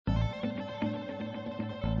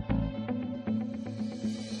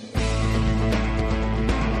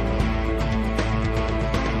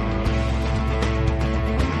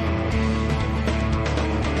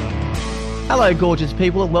Hello, gorgeous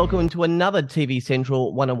people, and welcome to another TV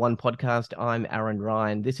Central 101 podcast. I'm Aaron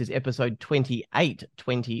Ryan. This is episode 28,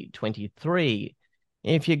 2023.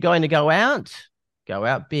 If you're going to go out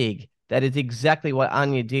big. That is exactly what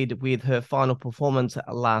Anya did with her final performance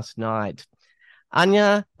last night.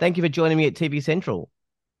 Anya, thank you for joining me at TV Central.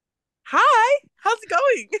 Hi, how's it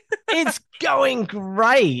going? It's going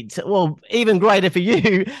great. Well, even greater for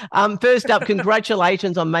you. First up,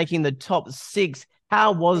 congratulations on making the top six.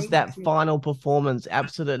 How was Thank that you. final performance?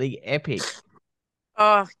 Absolutely epic.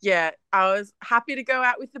 Oh yeah, I was happy to go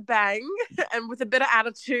out with a bang and with a bit of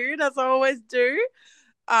attitude as I always do.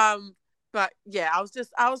 Um, but yeah, I was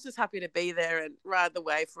just happy to be there and ride the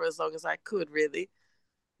wave for as long as I could, really.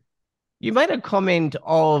 You made a comment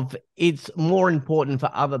of it's more important for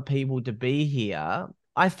other people to be here.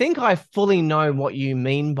 I think I fully know what you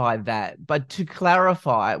mean by that, but to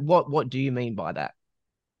clarify, what do you mean by that?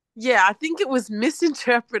 Yeah, I think it was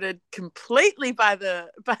misinterpreted completely by the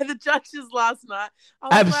judges last night. I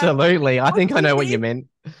was like, Absolutely. I "What think do I you know what you mean?"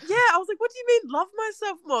 meant. Yeah, I was like, "What do you mean love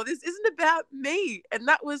myself more? This isn't about me." And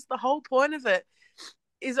that was the whole point of it.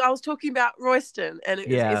 Is I was talking about Royston, and it's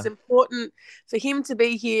Yeah. important for him to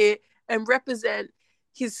be here and represent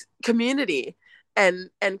his community and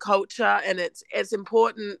culture, and it's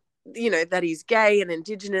important, that he's gay and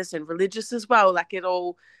Indigenous and religious as well. Like it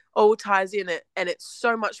all ties in it, and it's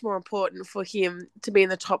so much more important for him to be in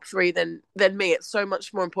the top three than me. It's so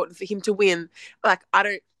much more important for him to win. Like I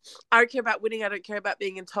don't care about winning. I don't care about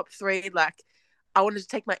being in top three. Like I wanted to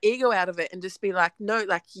take my ego out of it and just be like, no,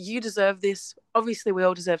 like you deserve this. Obviously, we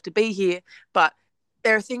all deserve to be here, but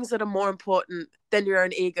there are things that are more important than your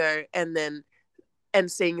own ego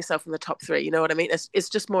and seeing yourself in the top three. You know what I mean? It's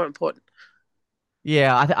just more important.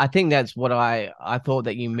 Yeah, I think that's what I thought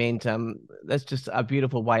that you meant. That's just a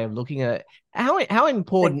beautiful way of looking at it. How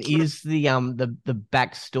important Thank you. is the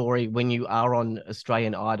backstory when you are on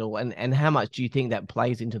Australian Idol, and how much do you think that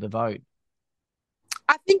plays into the vote?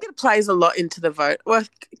 I think it plays a lot into the vote. Well,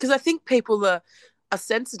 because I think people are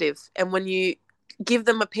sensitive, and when you give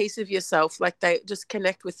them a piece of yourself, like they just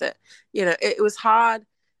connect with it. It was hard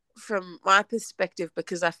from my perspective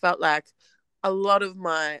because I felt like a lot of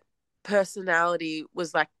my personality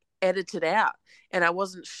was like edited out, and I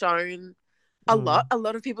wasn't shown a lot. Mm. A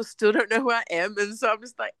lot of people still don't know who I am, and so I'm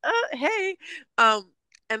just like, hey, um,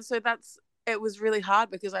 and so that's it was really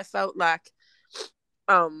hard because I felt like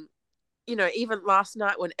um even last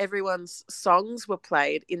night when everyone's songs were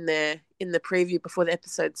played in the preview before the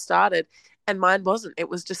episode started, and mine wasn't. It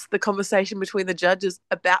was just the conversation between the judges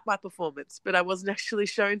about my performance, but I wasn't actually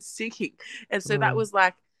shown singing, and so that Mm. was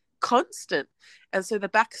like constant. And so the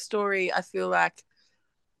backstory, I feel like,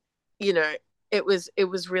 you know, it was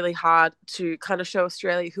really hard to kind of show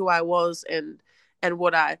Australia who I was and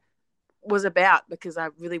what I was about because I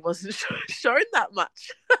really wasn't shown that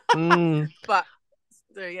much. Mm. But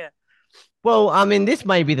so yeah. Well, I mean, this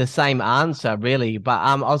may be the same answer, really, but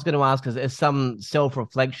I was going to ask, as some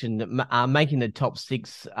self-reflection, making the top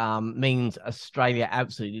six means Australia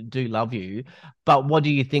absolutely do love you. But what do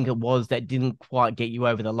you think it was that didn't quite get you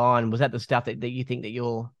over the line? Was that the stuff that you think that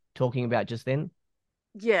you're talking about just then?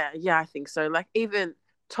 Yeah, I think so. Like even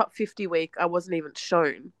top 50 week, I wasn't even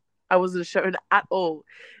shown. I wasn't shown at all,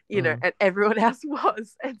 Mm. and everyone else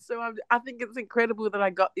was. And so I think it's incredible that I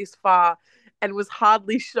got this far and was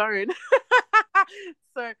hardly shown.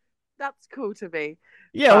 So that's cool to me.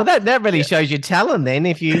 Yeah, well, But that really yeah, shows your talent then.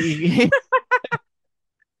 If you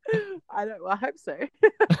I don't. I hope so.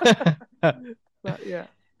 But yeah.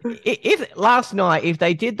 if last night, if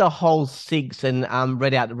they did the whole six and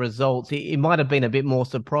read out the results, it might have been a bit more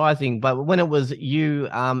surprising. But when it was you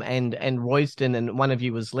and Royston and one of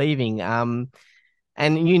you was leaving, and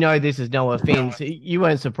this is no offense, you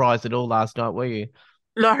weren't surprised at all last night, were you?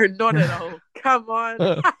 No, not at all. Come on.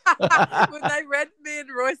 When they read me and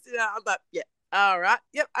Royce out, I'm like, yeah, all right.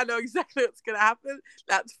 Yep, I know exactly what's going to happen.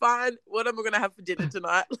 That's fine. What am I going to have for dinner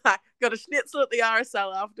tonight? Like, got a schnitzel at the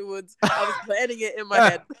RSL afterwards. I was planning it in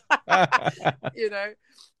my head, you know?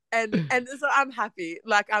 And so I'm happy.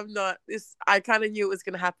 Like, I'm not this, I kind of knew it was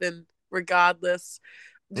going to happen regardless,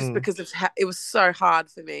 just Mm. because it was so hard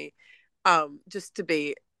for me just to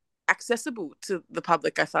be accessible to the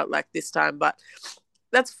public, I felt like this time. But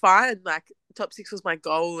that's fine. Like top six was my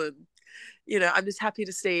goal, and I'm just happy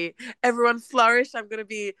to see everyone flourish. I'm going to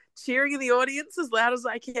be cheering in the audience as loud as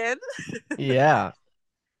I can. Yeah.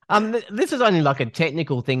 This is only like a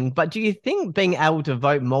technical thing, but do you think being able to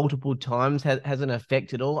vote multiple times has an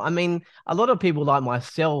effect at all? I mean, a lot of people like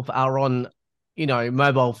myself are on,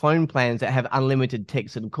 mobile phone plans that have unlimited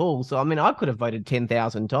text and calls. So I mean, I could have voted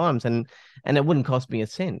 10,000 times and it wouldn't cost me a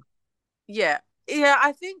cent. Yeah, Yeah,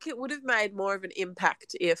 I think it would have made more of an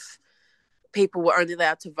impact if people were only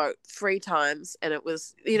allowed to vote 3 times, and it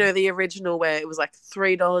was, the original where it was like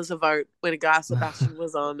 $3 a vote when a Guy Sebastian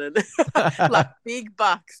was on, and like big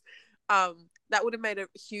bucks. That would have made a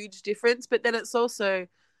huge difference. But then it's also,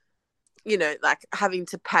 like having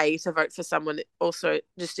to pay to vote for someone also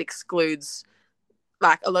just excludes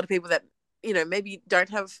like a lot of people that maybe don't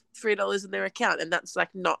have $3 in their account, and that's like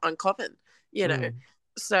not uncommon. Mm.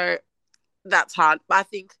 So that's hard. I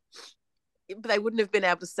think they wouldn't have been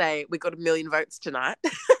able to say we got 1 million votes tonight,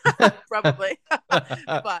 probably.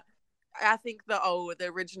 But I think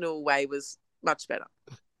the original way was much better.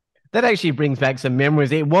 That actually brings back some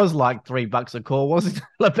memories. It was like $3 a call, wasn't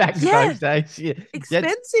it? Back to Yeah, those days. Yeah. Yeah.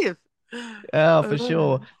 expensive. Oh, for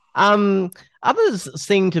sure. Um, Others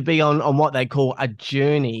seem to be on what they call a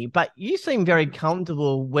journey, but you seem very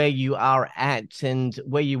comfortable where you are at and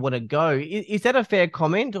where you want to go. Is that a fair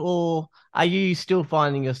comment, or are you still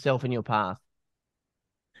finding yourself in your path?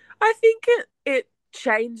 I think it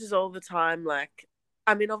changes all the time. Like,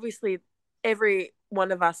 I mean, obviously, every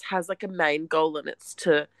one of us has like a main goal, and it's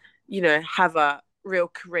to, have a real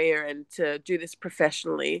career and to do this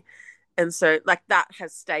professionally. And so, like, that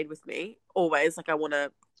has stayed with me always. Like, I want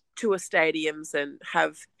to tour stadiums and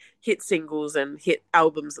have hit singles and hit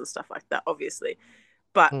albums and stuff like that, obviously.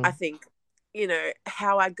 But I Mm. think,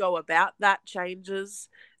 how I go about that changes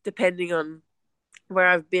depending on where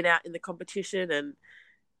I've been at in the competition, and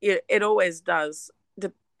it always does,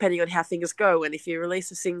 depending on how things go. And if you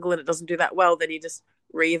release a single and it doesn't do that well, then you just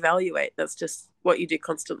reevaluate. That's just what you do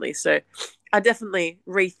constantly. So I definitely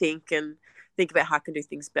rethink and think about how I can do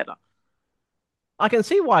things better. I can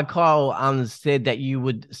see why Kyle said that you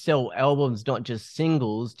would sell albums, not just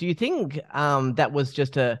singles. Do you think that was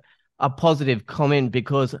just a positive comment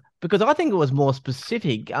because I think it was more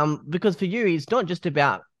specific. Because for you it's not just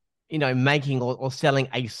about making or selling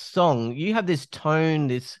a song. You have this tone,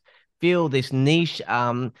 this feel, this niche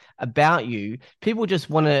about you. People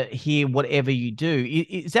just want to hear whatever you do.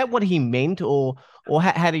 Is that what he meant, or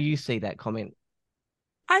how do you see that comment?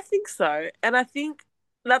 I think so. And I think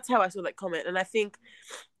that's how I saw that comment. And I think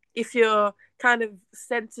if you're kind of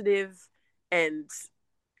sensitive and,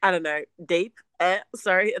 I don't know, deep,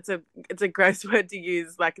 sorry, it's a gross word to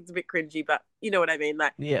use, like it's a bit cringy, but you know what I mean.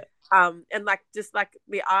 Like, Yeah. and like just like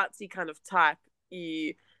the artsy kind of type,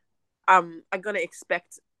 you are gonna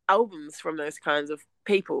expect albums from those kinds of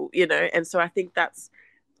people. And so I think that's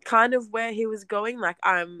kind of where he was going. Like,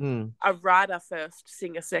 I'm Mm. a writer first,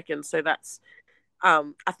 singer second. So that's I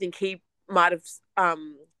think he might have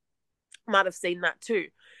um might have seen that too,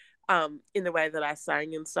 in the way that I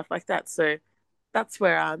sang and stuff like that. So that's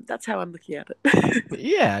how I'm looking at it.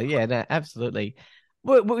 Yeah, yeah, no, absolutely.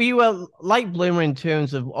 Were you a late bloomer in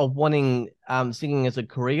terms of wanting singing as a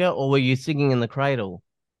career, or were you singing in the cradle?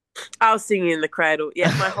 I was singing in the cradle. Yeah,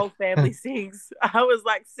 my whole family sings. I was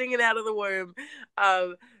like singing out of the womb.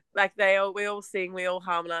 Like we all sing, we all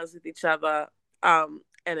harmonize with each other.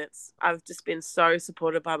 And I've just been so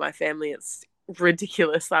supported by my family. It's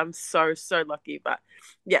ridiculous. I'm so lucky. But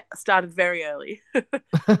yeah, I started very early.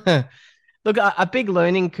 Look, a big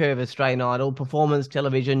learning curve, Australian Idol, performance,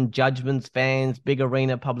 television, judgments, fans, big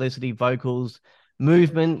arena publicity, vocals,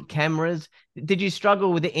 movement, cameras. Did you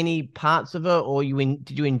struggle with any parts of it, or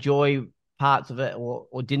did you enjoy parts of it, or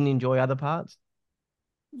didn't enjoy other parts?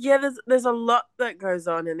 Yeah, there's a lot that goes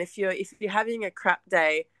on, and if you're having a crap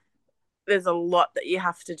day, there's a lot that you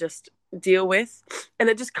have to just deal with, and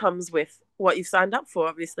it just comes with what you've signed up for,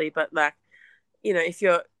 obviously. But like, if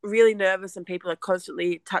you're really nervous and people are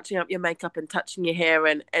constantly touching up your makeup and touching your hair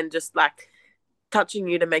and just like touching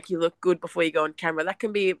you to make you look good before you go on camera, that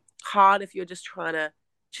can be hard if you're just trying to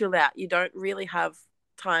chill out. You don't really have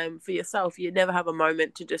time for yourself. You never have a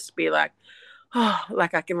moment to just be like, oh,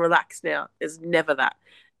 like I can relax now. There's never that.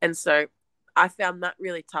 And so I found that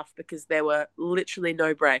really tough because there were literally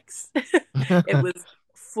no breaks. It was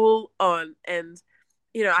full on. And,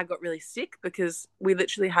 I got really sick because we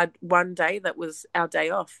literally had one day that was our day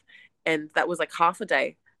off. And that was like half a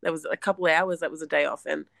day. There was a couple of hours that was a day off.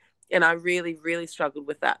 And I really, really struggled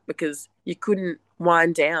with that because you couldn't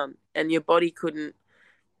wind down and your body couldn't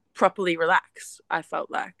properly relax, I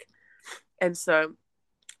felt like. And so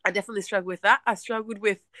I definitely struggled with that. I struggled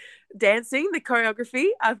with dancing, the choreography.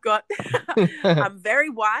 I'm very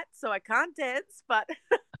white, so I can't dance, but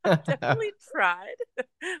I definitely tried.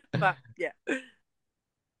 But yeah.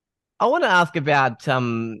 I want to ask about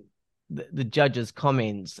the judges'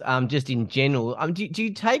 comments, just in general. Do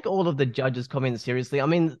you take all of the judges' comments seriously? I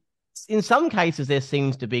mean, in some cases there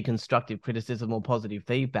seems to be constructive criticism or positive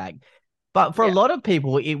feedback, but for a Yeah. lot of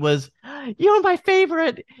people it was You're my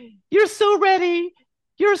favorite. You're so ready.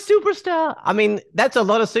 You're a superstar. I mean, that's a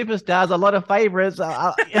lot of superstars, a lot of favorites.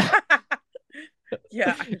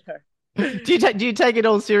 Yeah, I know. Do you take it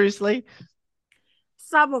all seriously?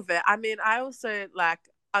 Some of it. I mean, I also like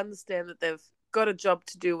understand that they've got a job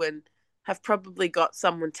to do and have probably got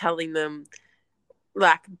someone telling them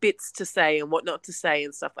like bits to say and what not to say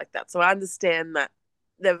and stuff like that. So I understand that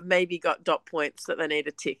they've maybe got dot points that they need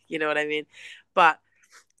to tick, you know what I mean? But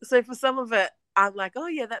so for some of it, I'm like, oh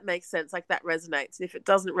yeah, that makes sense. Like that resonates. If it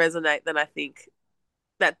doesn't resonate, then I think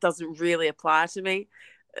that doesn't really apply to me.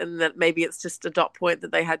 And that maybe it's just a dot point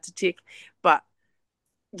that they had to tick. But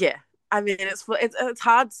yeah, I mean, it's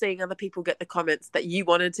hard seeing other people get the comments that you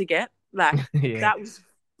wanted to get. Like Yeah. that was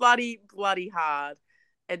bloody hard,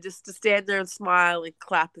 and just to stand there and smile and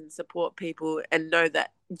clap and support people and know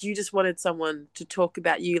that you just wanted someone to talk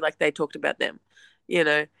about you like they talked about them, you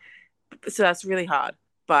know. So that's really hard,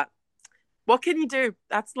 but what can you do?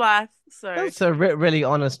 That's life. So That's a really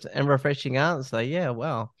honest and refreshing answer. Yeah,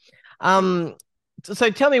 wow. thank you. Um, so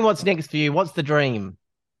tell me what's next for you. What's the dream?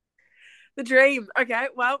 The dream. Okay,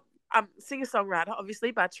 well, I'm singer songwriter,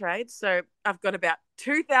 obviously by trade. So I've got about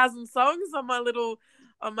 2,000 songs on my little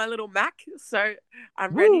Mac. So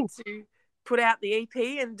I'm ready Woo. to put out the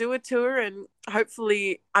EP and do a tour, and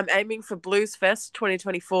hopefully I'm aiming for Blues Fest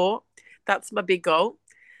 2024. That's my big goal.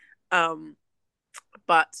 Um,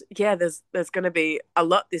 but yeah, there's going to be a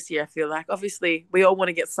lot this year. I feel like obviously we all want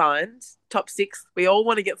to get signed, top six. We all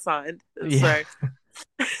want to get signed, and Yeah. so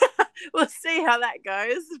we'll see how that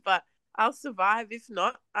goes. But I'll survive if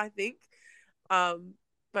not. I think. Um,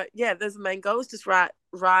 but yeah, there's the main goal is just write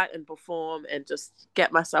and perform and just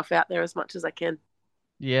get myself out there as much as I can.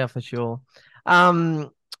 Yeah, for sure.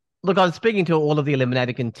 Um, Look, I was speaking to all of the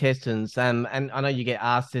eliminated contestants, and I know you get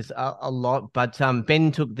asked this a lot, but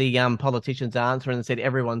Ben took the politician's answer and said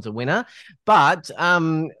everyone's a winner. But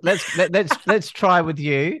let's try with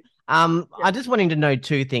you. Yeah. I just wanting to know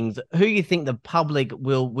two things: who you think the public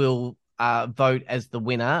will vote as the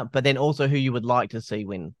winner, but then also who you would like to see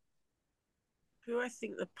win. Who I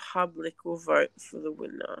think the public will vote for the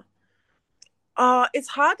winner. It's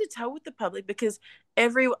hard to tell with the public because I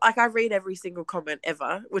read every single comment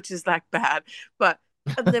ever, which is like bad, but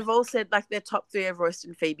they've all said like their top three are Royce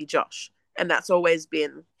and Phoebe Josh, and that's always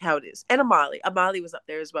been how it is. And Amali was up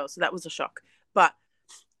there as well, so that was a shock. But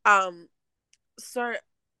um, so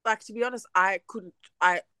like to be honest, I couldn't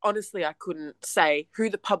say who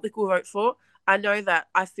the public will vote for. I know that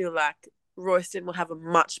I feel like Royston will have a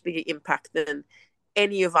much bigger impact than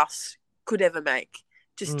any of us could ever make,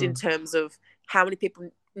 just in Mm, terms of how many people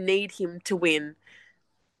need him to win.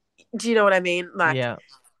 Do you know what I mean? Like yeah,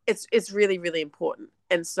 it's really really important,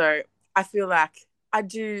 and so I feel like I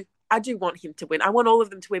do want him to win. I want all of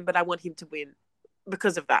them to win, but I want him to win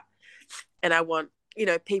because of that, and I want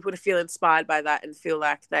people to feel inspired by that and feel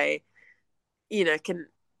like they can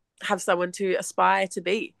have someone to aspire to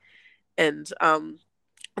be, and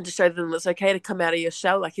to show them it's okay to come out of your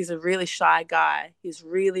shell. Like he's a really shy guy. He's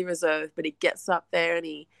really reserved, but he gets up there and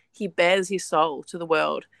he bears his soul to the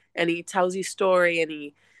world and he tells his story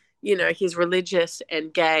and he's religious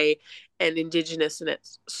and gay and indigenous and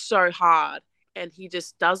it's so hard and he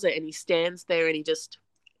just does it and he stands there and he just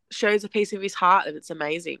shows a piece of his heart and it's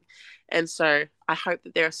amazing. And so I hope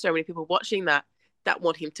that there are so many people watching that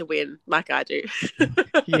want him to win like I do.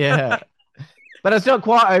 yeah. But it's not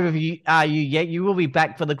quite over for you, you yet. You will be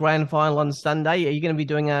back for the grand final on Sunday. Are you going to be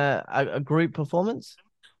doing a group performance?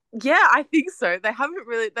 Yeah, I think so.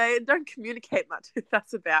 They don't communicate much with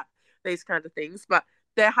us about these kind of things, but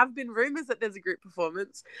there have been rumors that there's a group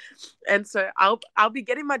performance. And so I'll be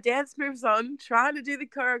getting my dance moves on, trying to do the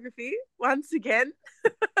choreography once again.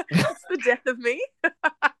 It's the death of me.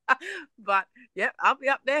 But yeah, I'll be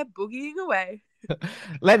up there boogieing away.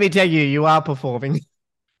 Let me tell you, you are performing.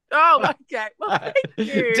 Oh, okay. Well, thank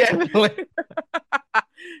you. Definitely.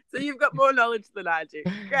 So you've got more knowledge than I do.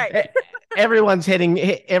 Great. Everyone's heading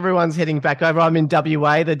back over. I'm in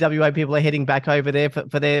WA. The WA people are heading back over there for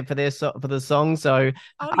the song. So,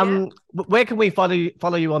 Oh yeah. where can we follow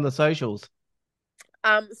you on the socials?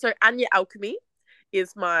 So Anya Alchemy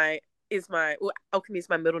Alchemy is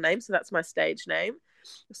my middle name, so that's my stage name.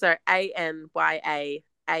 So ANYAALCHEMY.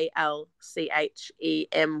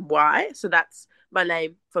 So that's my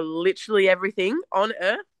name for literally everything on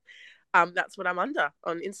earth. That's what I'm under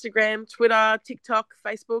on Instagram, Twitter, TikTok,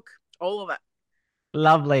 Facebook, all of it.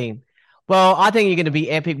 Lovely. Well, I think you're going to be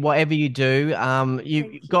epic, whatever you do. Thank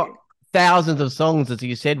You've got you. thousands of songs, as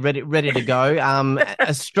you said, ready to go.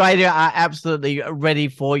 Australia are absolutely ready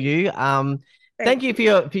for you. Thank Thank you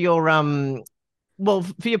you. for your well,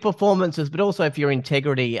 for your performances, but also for your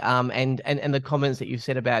integrity, and the comments that you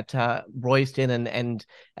said about Royston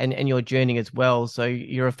and your journey as well. So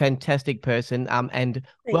you're a fantastic person, and Thank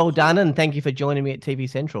well you. done, and thank you for joining me at TV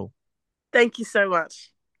Central. Thank you so much.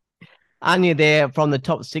 Anya there from the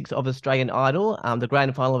top six of Australian Idol. The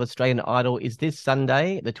grand final of Australian Idol is this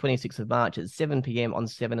Sunday, the 26th of March at 7 p.m. on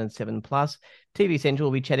 7 and 7 Plus. TV Central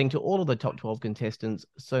will be chatting to all of the top 12 contestants,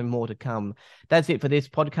 so more to come. That's it for this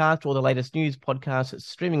podcast. For all the latest news, podcasts,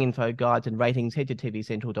 streaming info, guides, and ratings, head to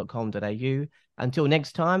tvcentral.com.au. Until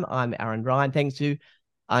next time, I'm Aaron Ryan. Thanks to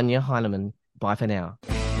Anya Hynninen. Bye for now.